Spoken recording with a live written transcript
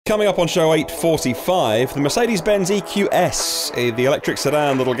Coming up on show 845, the Mercedes-Benz EQS, the electric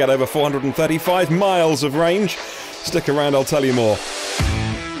sedan that'll get over 435 miles of range. Stick around, I'll tell you more.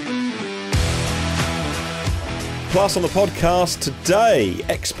 Plus on the podcast today,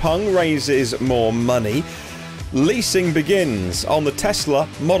 Xpeng raises more money. Leasing begins on the Tesla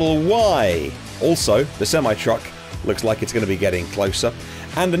Model Y. Also, the semi-truck looks like it's going to be getting closer.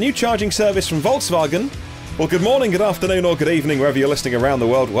 And a new charging service from Volkswagen. Well, good morning, good afternoon or good evening wherever you're listening around the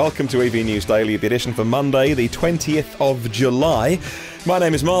world. Welcome to EV News Daily, the edition for Monday, the 20th of July. My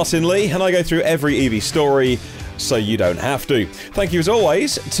name is Martyn Lee and I go through every EV story so you don't have to. Thank you as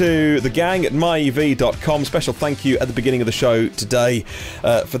always to the gang at myev.com. Special thank you at the beginning of the show today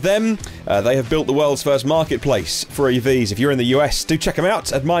for them. They have built the world's first marketplace for EVs. If you're in the US, do check them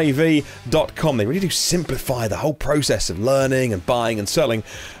out at myev.com. They really do simplify the whole process of learning and buying and selling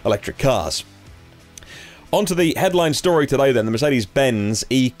electric cars. On to the headline story today then, the Mercedes-Benz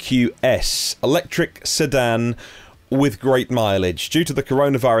EQS, electric sedan with great mileage. Due to the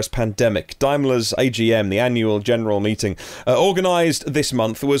coronavirus pandemic, Daimler's AGM, the annual general meeting, organised this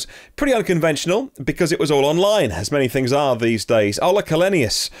month, was pretty unconventional because it was all online, as many things are these days. Ola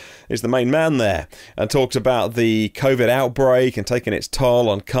Källenius is the main man there and talked about the COVID outbreak and taking its toll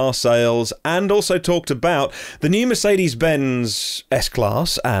on car sales, and also talked about the new Mercedes-Benz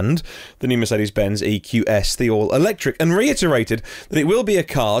S-Class and the new Mercedes-Benz EQS, the all-electric, and reiterated that it will be a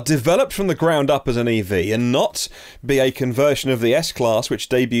car developed from the ground up as an EV and not be a conversion of the S-Class, which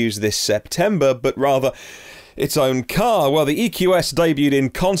debuts this September, but rather its own car. Well, the EQS debuted in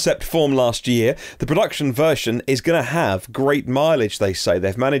concept form last year. The production version is going to have great mileage, they say.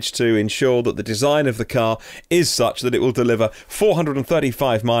 They've managed to ensure that the design of the car is such that it will deliver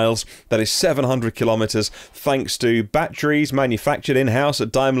 435 miles, that is 700 kilometres, thanks to batteries manufactured in-house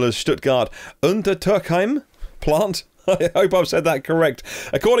at Daimler's Stuttgart-Untertürkheim plant. I hope I've said that correct.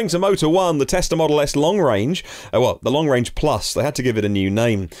 According to Motor One, the Tesla Model S long range, the long range plus, they had to give it a new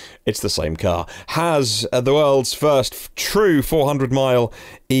name, it's the same car, has the world's first true 400-mile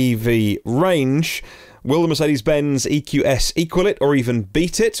EV range. Will the Mercedes-Benz EQS equal it or even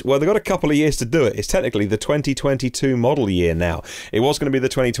beat it? Well, they've got a couple of years to do it. It's technically the 2022 model year now. It was going to be the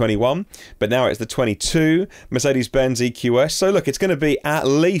 2021, but now it's the 22 Mercedes-Benz EQS. So look, it's going to be at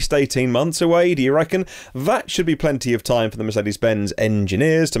least 18 months away, do you reckon? That should be plenty of time for the Mercedes-Benz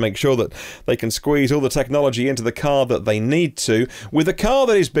engineers to make sure that they can squeeze all the technology into the car that they need to. With a car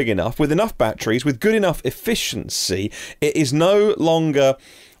that is big enough, with enough batteries, with good enough efficiency, it is no longer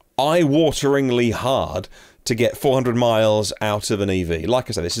eye-wateringly hard to get 400 miles out of an EV. Like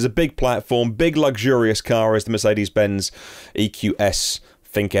I said, this is a big platform, big luxurious car as the Mercedes-Benz EQS,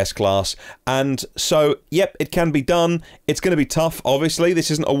 think S-Class, and so, yep, it can be done. It's going to be tough, obviously. This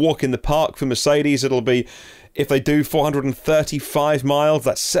isn't a walk in the park for Mercedes. It'll be, if they do 435 miles,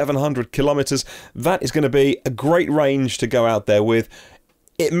 that's 700 kilometres, that is going to be a great range to go out there with.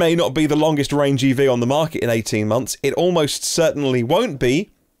 It may not be the longest range EV on the market in 18 months. It almost certainly won't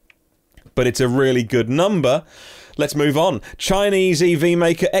be, but it's a really good number. Let's move on. Chinese EV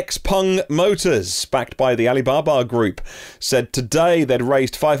maker Xpeng Motors, backed by the Alibaba Group, said today they'd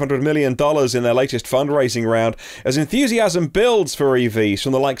raised $500 million in their latest fundraising round as enthusiasm builds for EVs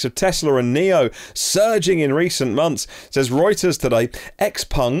from the likes of Tesla and NIO, surging in recent months. Says Reuters today,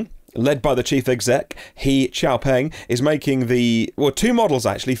 Xpeng, led by the chief exec, He Xiaopeng, is making two models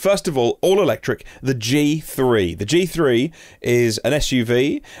actually. First of all electric, the G3. The G3 is an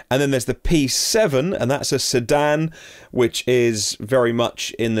SUV, and then there's the P7, and that's a sedan, which is very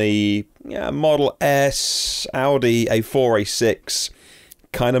much in the Model S, Audi A4, A6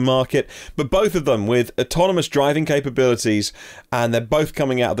 kind of market, but both of them with autonomous driving capabilities, and they're both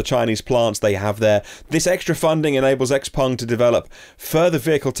coming out of the Chinese plants they have there. This extra funding enables Xpeng to develop further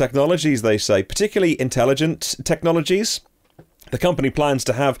vehicle technologies, they say, particularly intelligent technologies. The company plans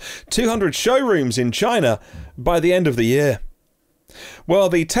to have 200 showrooms in China by the end of the year. Well,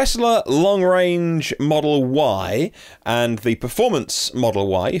 the Tesla long-range Model Y and the performance Model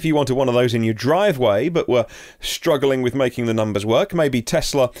Y, if you wanted one of those in your driveway but were struggling with making the numbers work, maybe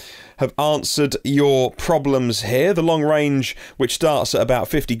Tesla have answered your problems here. The long range, which starts at about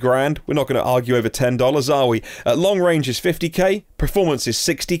 50 grand, we're not going to argue over $10, are we? Long range is 50k, performance is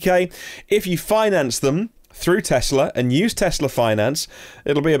 60k. If you finance them through Tesla and use Tesla Finance,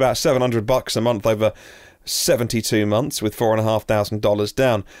 it'll be about $700 a month over 72 months with $4,500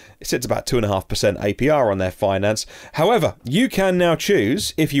 down. It sits about 2.5% APR on their finance. However, you can now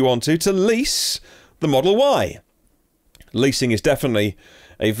choose, if you want to lease the Model Y. Leasing is definitely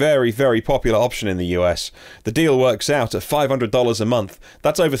a very, very popular option in the US. The deal works out at $500 a month.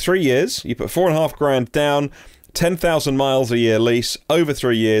 That's over 3 years. You put 4.5 grand down, 10,000 miles a year lease, over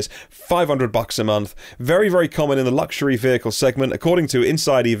 3 years, $500 a month. Very, very common in the luxury vehicle segment. According to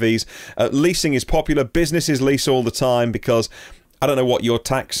Inside EVs, leasing is popular. Businesses lease all the time because I don't know what your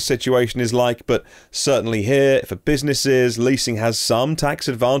tax situation is like, but certainly here, for businesses, leasing has some tax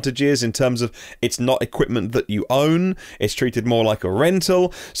advantages in terms of it's not equipment that you own. It's treated more like a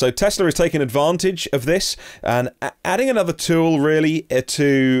rental. So Tesla is taking advantage of this and adding another tool, really,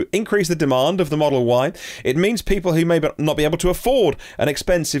 to increase the demand of the Model Y. It means people who may not be able to afford an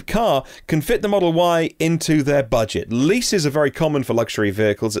expensive car can fit the Model Y into their budget. Leases are very common for luxury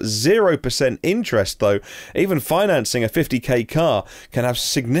vehicles at 0% interest, though. Even financing a 50k car can have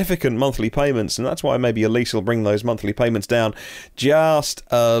significant monthly payments, and that's why maybe a lease will bring those monthly payments down just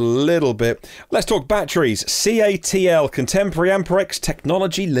a little bit. Let's talk batteries. CATL, Contemporary Amperex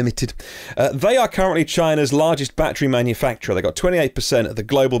Technology Limited. They are currently China's largest battery manufacturer. They got 28% of the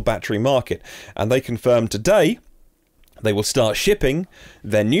global battery market, and they confirmed today they will start shipping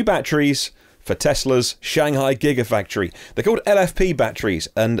their new batteries for Tesla's Shanghai Gigafactory. They're called LFP batteries,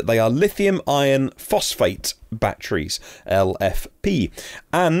 and they are lithium iron phosphate batteries, LFP.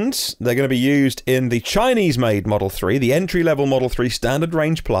 And they're going to be used in the Chinese-made Model 3, the entry-level Model 3 Standard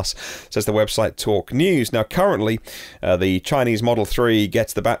Range Plus, says the website Talk News. Now, currently, the Chinese Model 3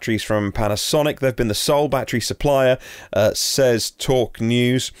 gets the batteries from Panasonic. They've been the sole battery supplier, says Talk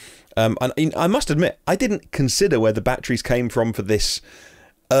News. And I must admit, I didn't consider where the batteries came from for this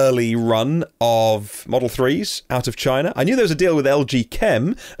early run of Model 3s out of China. I knew there was a deal with LG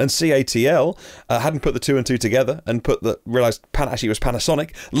Chem and CATL. Hadn't put the two and two together and realised actually it was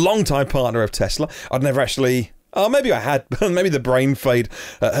Panasonic, long-time partner of Tesla. I'd never actually... Oh, maybe I had. Maybe the brain fade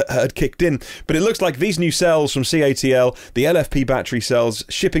had kicked in. But it looks like these new cells from CATL, the LFP battery cells,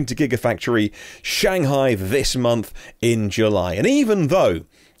 shipping to Gigafactory Shanghai this month in July. And even though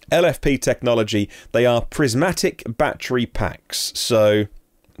LFP technology, they are prismatic battery packs. So...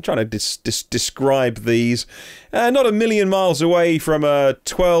 trying to describe these. Not a million miles away from a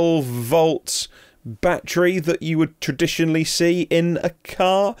 12-volt battery that you would traditionally see in a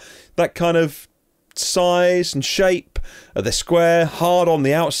car. That kind of size and shape. They're square, hard on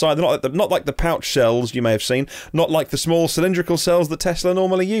the outside. They're not like the pouch cells you may have seen. Not like the small cylindrical cells that Tesla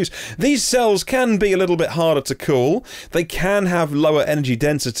normally use. These cells can be a little bit harder to cool. They can have lower energy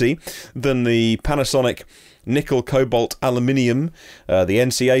density than the Panasonic nickel, cobalt, aluminium, the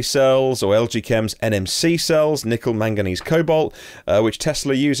NCA cells, or LG Chem's NMC cells, nickel, manganese, cobalt, which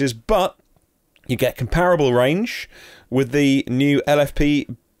Tesla uses, but you get comparable range with the new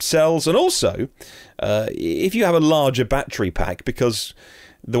LFP cells. And also, if you have a larger battery pack, because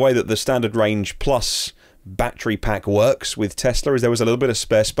the way that the Standard Range Plus battery pack works with Tesla is there was a little bit of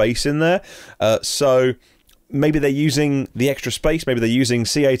spare space in there, so maybe they're using the extra space, maybe they're using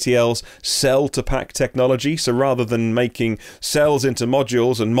CATL's cell-to-pack technology, so rather than making cells into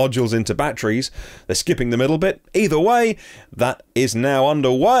modules and modules into batteries, they're skipping the middle bit. Either way, that is now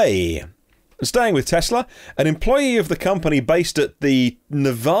underway. Staying with Tesla, an employee of the company based at the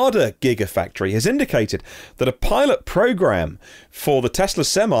Nevada Gigafactory has indicated that a pilot program for the Tesla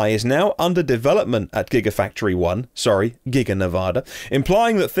Semi is now under development at Gigafactory 1, Giga Nevada,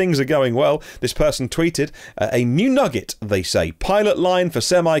 implying that things are going well. This person tweeted, a new nugget, they say, pilot line for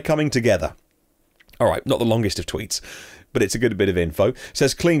Semi coming together. All right, not the longest of tweets, but it's a good bit of info.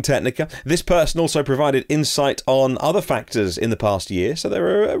 Says Clean Technica. This person also provided insight on other factors in the past year, so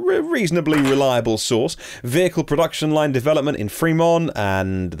they're a reasonably reliable source. Vehicle production line development in Fremont,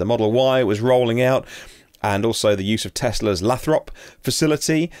 and the Model Y was rolling out, and also the use of Tesla's Lathrop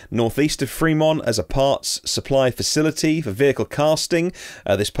facility northeast of Fremont as a parts supply facility for vehicle casting.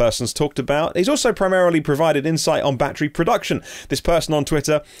 This person's talked about. He's also primarily provided insight on battery production. This person on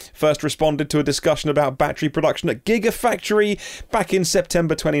Twitter first responded to a discussion about battery production at Gigafactory back in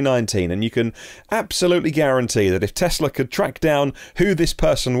September 2019, and you can absolutely guarantee that if Tesla could track down who this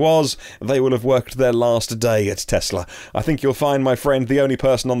person was, they will have worked their last day at Tesla. I think you'll find, my friend, the only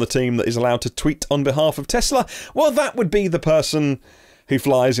person on the team that is allowed to tweet on behalf of Tesla, well, that would be the person who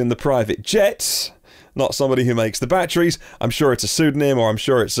flies in the private jets, not somebody who makes the batteries. I'm sure it's a pseudonym, or I'm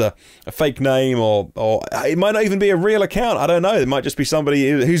sure it's a fake name, or it might not even be a real account. I don't know. It might just be somebody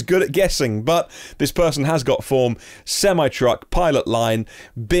who's good at guessing. But this person has got form. Semi-truck pilot line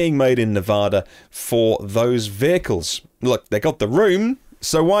being made in Nevada for those vehicles. Look, they got the room,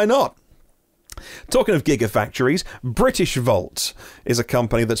 so why not? Talking of gigafactories, British Volt is a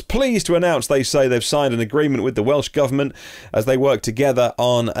company that's pleased to announce they say they've signed an agreement with the Welsh Government as they work together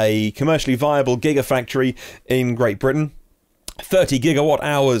on a commercially viable gigafactory in Great Britain. 30 gigawatt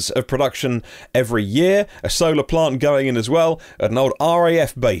hours of production every year, a solar plant going in as well at an old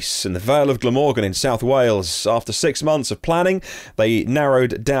RAF base in the Vale of Glamorgan in South Wales. After 6 months of planning, they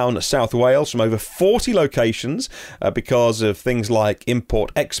narrowed down South Wales from over 40 locations because of things like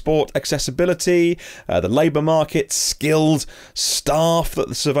import-export accessibility, the labour market, skilled staff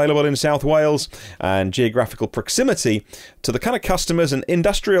that's available in South Wales, and geographical proximity to the kind of customers and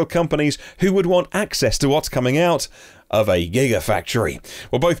industrial companies who would want access to what's coming out of a gigafactory.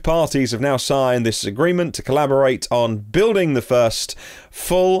 Well, both parties have now signed this agreement to collaborate on building the first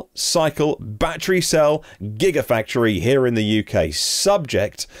full-cycle battery cell gigafactory here in the UK,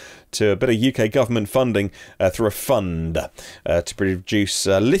 subject to a bit of UK government funding through a fund to produce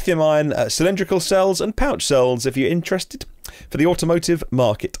lithium-ion cylindrical cells and pouch cells if you're interested. For the automotive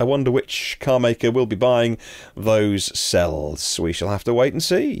market, I wonder which car maker will be buying those cells. We shall have to wait and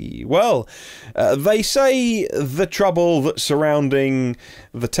see. Well, they say the trouble that's surrounding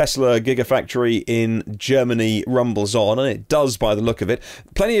the Tesla Gigafactory in Germany rumbles on, and it does by the look of it.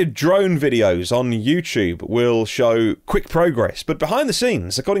 Plenty of drone videos on YouTube will show quick progress, but behind the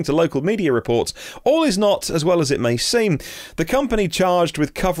scenes, according to local media reports, all is not as well as it may seem. The company charged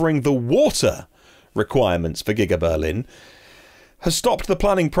with covering the water requirements for Giga Berlin has stopped the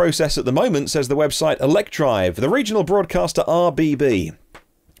planning process at the moment, says the website Electrive. The regional broadcaster RBB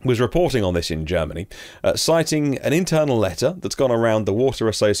was reporting on this in Germany, citing an internal letter that's gone around the Water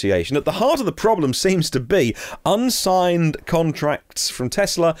Association. At the heart of the problem seems to be unsigned contracts from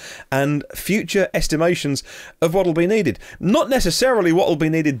Tesla and future estimations of what will be needed. Not necessarily what will be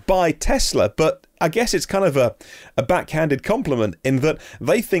needed by Tesla, but I guess it's kind of a backhanded compliment in that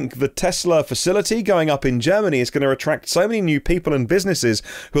they think the Tesla facility going up in Germany is going to attract so many new people and businesses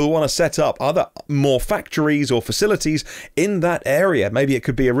who will want to set up other more factories or facilities in that area. Maybe it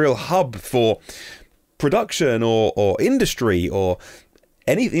could be a real hub for production or industry or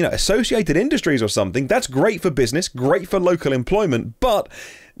any, associated industries or something. That's great for business, great for local employment, but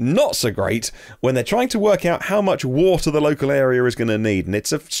not so great when they're trying to work out how much water the local area is going to need. And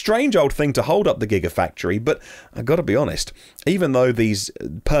it's a strange old thing to hold up the gigafactory, but I've got to be honest, even though these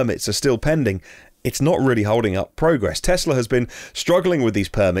permits are still pending, it's not really holding up progress. Tesla has been struggling with these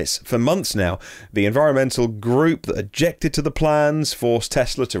permits for months now. The environmental group that objected to the plans forced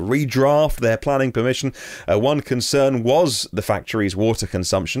Tesla to redraft their planning permission. One concern was the factory's water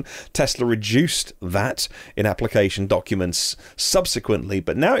consumption. Tesla reduced that in application documents subsequently,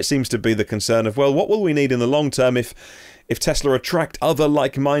 but now it seems to be the concern of, well, what will we need in the long term if Tesla attract other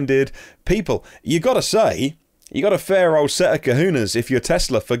like-minded people? You got to say, you got a fair old set of kahunas if you're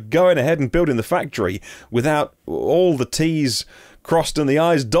Tesla for going ahead and building the factory without all the T's crossed and the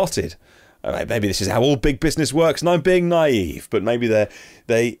I's dotted. Maybe this is how all big business works and I'm being naive, but maybe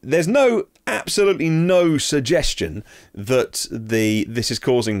there's absolutely no suggestion that this is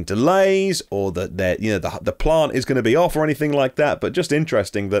causing delays or that the plant is going to be off or anything like that. But just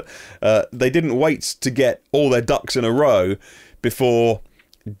interesting that they didn't wait to get all their ducks in a row before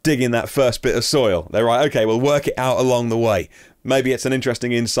digging that first bit of soil. They're right, okay, we'll work it out along the way. Maybe it's an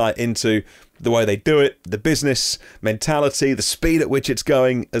interesting insight into the way they do it, the business mentality, the speed at which it's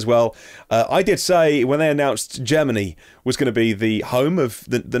going as well. I did say when they announced Germany was going to be the home of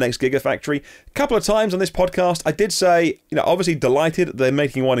the next gigafactory, a couple of times on this podcast, I did say, obviously delighted that they're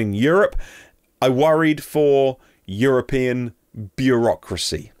making one in Europe. I worried for European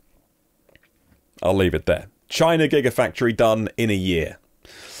bureaucracy. I'll leave it there. China gigafactory done in a year.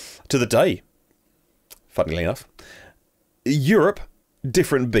 To the day, funnily enough. Europe,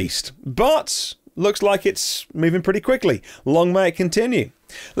 different beast, but looks like it's moving pretty quickly. Long may it continue.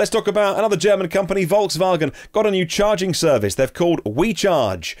 Let's talk about another German company, Volkswagen. Got a new charging service they've called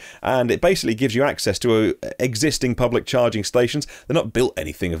WeCharge, and it basically gives you access to existing public charging stations. They're not built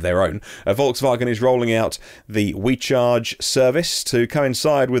anything of their own. Volkswagen is rolling out the WeCharge service to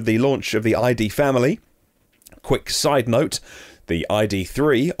coincide with the launch of the ID family. Quick side note, the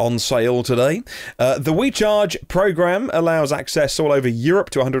ID3 on sale today. The WeCharge program allows access all over Europe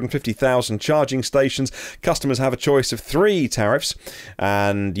to 150,000 charging stations. Customers have a choice of 3 tariffs,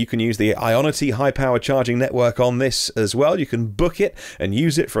 and you can use the Ionity high-power charging network on this as well. You can book it and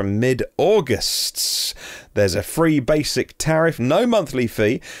use it from mid-August. There's a free basic tariff, no monthly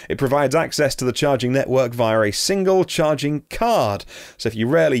fee. It provides access to the charging network via a single charging card. So if you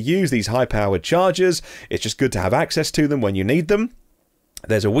rarely use these high-powered chargers, it's just good to have access to them when you need them.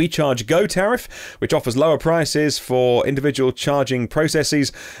 There's a WeCharge Go tariff, which offers lower prices for individual charging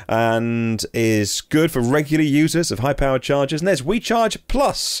processes and is good for regular users of high-powered chargers. And there's WeCharge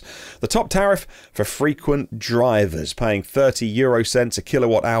Plus, the top tariff for frequent drivers, paying 30 euro cents a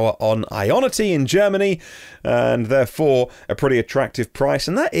kilowatt hour on Ionity in Germany, and therefore a pretty attractive price.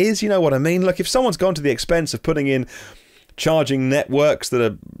 And that is, you know what I mean? Look, if someone's gone to the expense of putting in charging networks that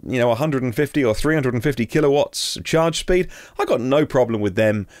are, 150 or 350 kilowatts charge speed, I got no problem with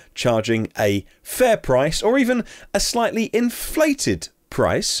them charging a fair price or even a slightly inflated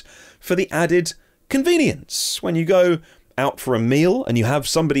price for the added convenience. When you go out for a meal and you have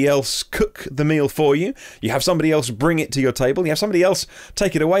somebody else cook the meal for you, you have somebody else bring it to your table, you have somebody else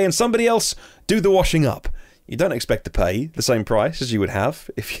take it away and somebody else do the washing up. You don't expect to pay the same price as you would have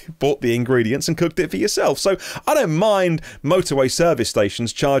if you bought the ingredients and cooked it for yourself. So I don't mind motorway service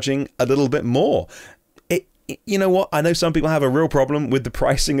stations charging a little bit more. You know what? I know some people have a real problem with the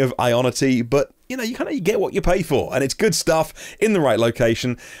pricing of Ionity, but you get what you pay for, and it's good stuff in the right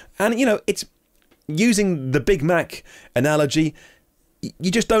location. And it's using the Big Mac analogy.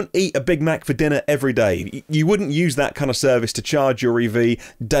 You just don't eat a Big Mac for dinner every day. You wouldn't use that kind of service to charge your EV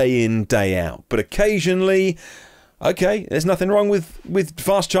day in, day out. But occasionally, okay, there's nothing wrong with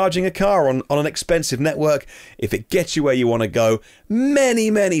fast charging a car on an expensive network if it gets you where you want to go many,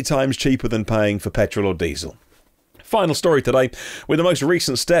 many times cheaper than paying for petrol or diesel. Final story today, with the most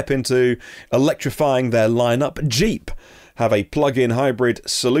recent step into electrifying their lineup, Jeep have a plug-in hybrid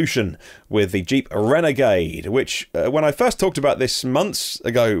solution with the Jeep Renegade, which when I first talked about this months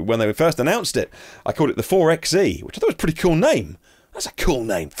ago when they first announced it, I called it the 4xe, which I thought was a pretty cool name. That's a cool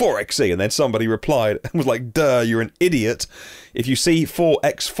name, 4xe. And then somebody replied and was like, duh, you're an idiot. If you see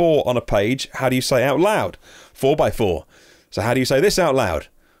 4x4 on a page, how do you say out loud? 4x4. So how do you say this out loud?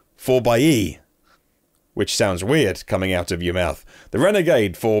 4xe. Which sounds weird coming out of your mouth. The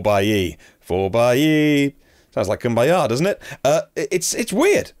Renegade 4xe. 4xe. Sounds like Kumbaya, doesn't it? It's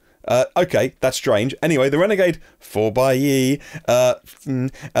weird. Okay, that's strange. Anyway, the Renegade 4xe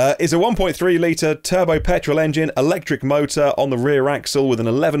is a 1.3 litre turbo petrol engine, electric motor on the rear axle with an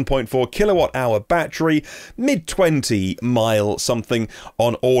 11.4 kilowatt hour battery, mid-20 mile something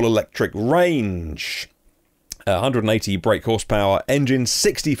on all-electric range. 180 brake horsepower engine,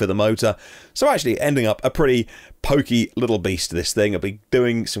 60 for the motor. So actually ending up a pretty pokey little beast, this thing. It'll be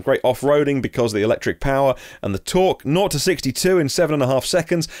doing some great off-roading because of the electric power and the torque. 0 to 62 in 7.5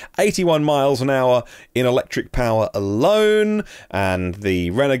 seconds, 81 miles an hour in electric power alone. And the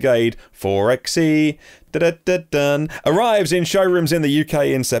Renegade 4xe arrives in showrooms in the UK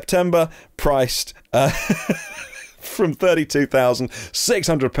in September, priced from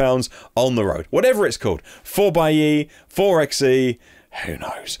 £32,600 on the road. Whatever it's called. 4xe, 4xe, who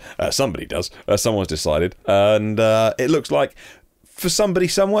knows? Somebody does. Someone's decided. And it looks like for somebody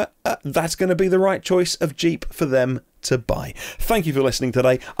somewhere, that's going to be the right choice of Jeep for them to buy. Thank you for listening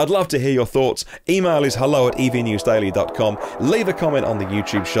today. I'd love to hear your thoughts. Email is hello@evnewsdaily.com. Leave a comment on the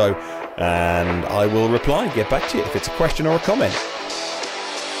YouTube show and I will reply, get back to you if it's a question or a comment.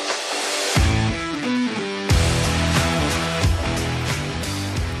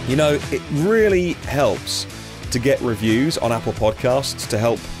 It really helps to get reviews on Apple Podcasts to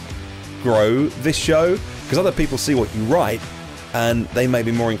help grow this show, because other people see what you write and they may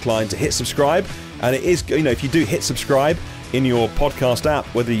be more inclined to hit subscribe. And it is, if you do hit subscribe in your podcast app,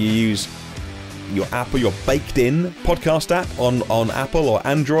 whether you use your Apple, your baked-in podcast app on Apple or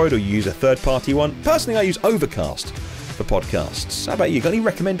Android, or you use a third-party one. Personally, I use Overcast for podcasts. How about you? Got any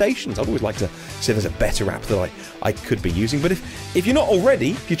recommendations? I'd always like to see if there's a better app that I could be using. But if you're not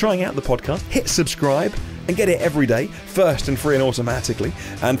already, if you're trying out the podcast, hit subscribe and get it every day, first and free and automatically.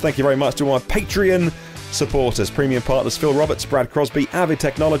 And thank you very much to my Patreon supporters, premium partners Phil Roberts, Brad Crosby, Avid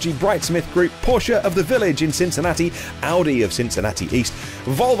Technology, Brightsmith Group, Porsche of the Village in Cincinnati, Audi of Cincinnati East,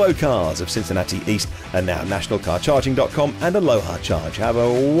 Volvo Cars of Cincinnati East, and now nationalcarcharging.com and Aloha Charge. Have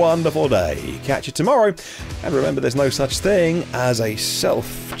a wonderful day. Catch you tomorrow. And remember, there's no such thing as a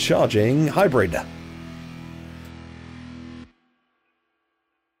self-charging hybrid.